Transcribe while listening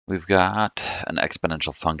We've got an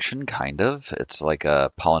exponential function, kind of. It's like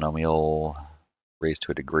a polynomial raised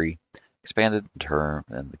to a degree. Expanded term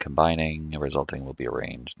and the combining resulting will be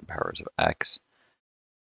arranged in powers of x.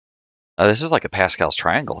 This is like a Pascal's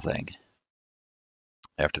triangle thing.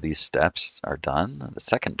 After these steps are done, the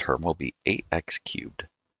second term will be 8x cubed.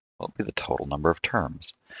 What will be the total number of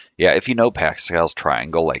terms? Yeah, if you know Pascal's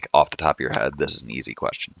triangle, like off the top of your head, this is an easy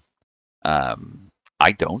question.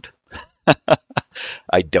 I don't.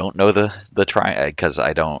 I don't know the triangle because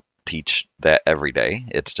I don't teach that every day.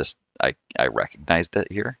 It's just I recognized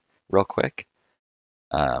it here real quick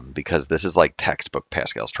because this is like textbook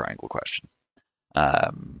Pascal's triangle question.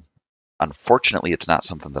 Unfortunately, it's not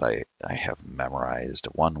something that I have memorized.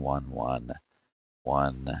 1, 1, 1,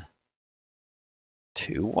 1,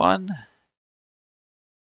 2, 1.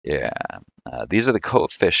 Yeah, these are the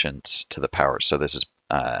coefficients to the power. So this is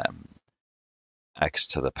x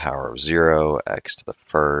to the power of 0, x to the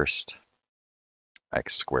first,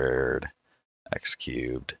 x squared, x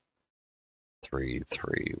cubed, 3,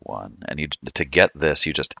 3, 1. And you to get this,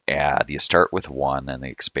 you just add. You start with 1 and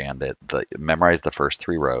you expand it. Memorize the first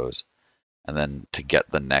 3 rows. And then to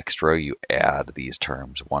get the next row, you add these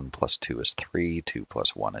terms. 1 plus 2 is 3, 2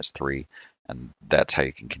 plus 1 is 3. And that's how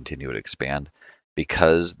you can continue to expand.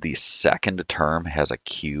 Because the second term has a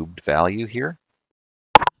cubed value here,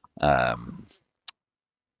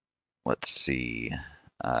 let's see,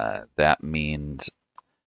 that means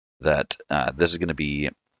that this is going to be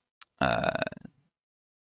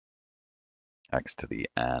x to the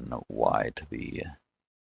n, y to the,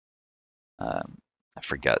 I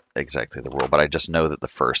forget exactly the rule, but I just know that the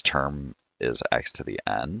first term is x to the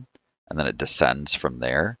n, and then it descends from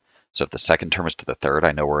there. So if the second term is to the third,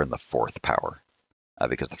 I know we're in the fourth power,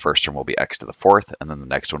 because the first term will be x to the fourth, and then the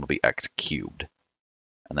next one will be x cubed.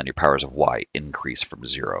 And then your powers of y increase from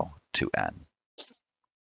 0 to n.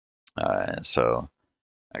 So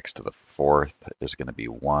x to the fourth is going to be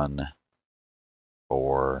 1,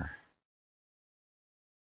 4,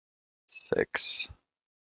 6,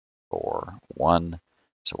 4, 1.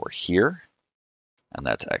 So we're here, and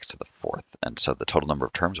that's x to the fourth. And so the total number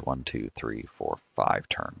of terms, 1, 2, 3, 4, 5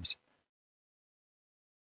 terms.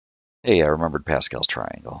 Hey, I remembered Pascal's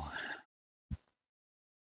triangle.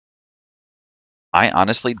 I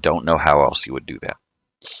honestly don't know how else you would do that.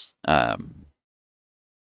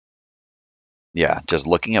 Yeah, just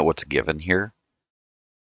looking at what's given here,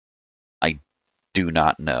 I do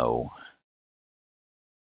not know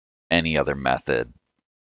any other method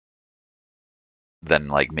than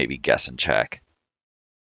like maybe guess and check,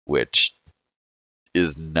 which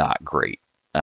is not great.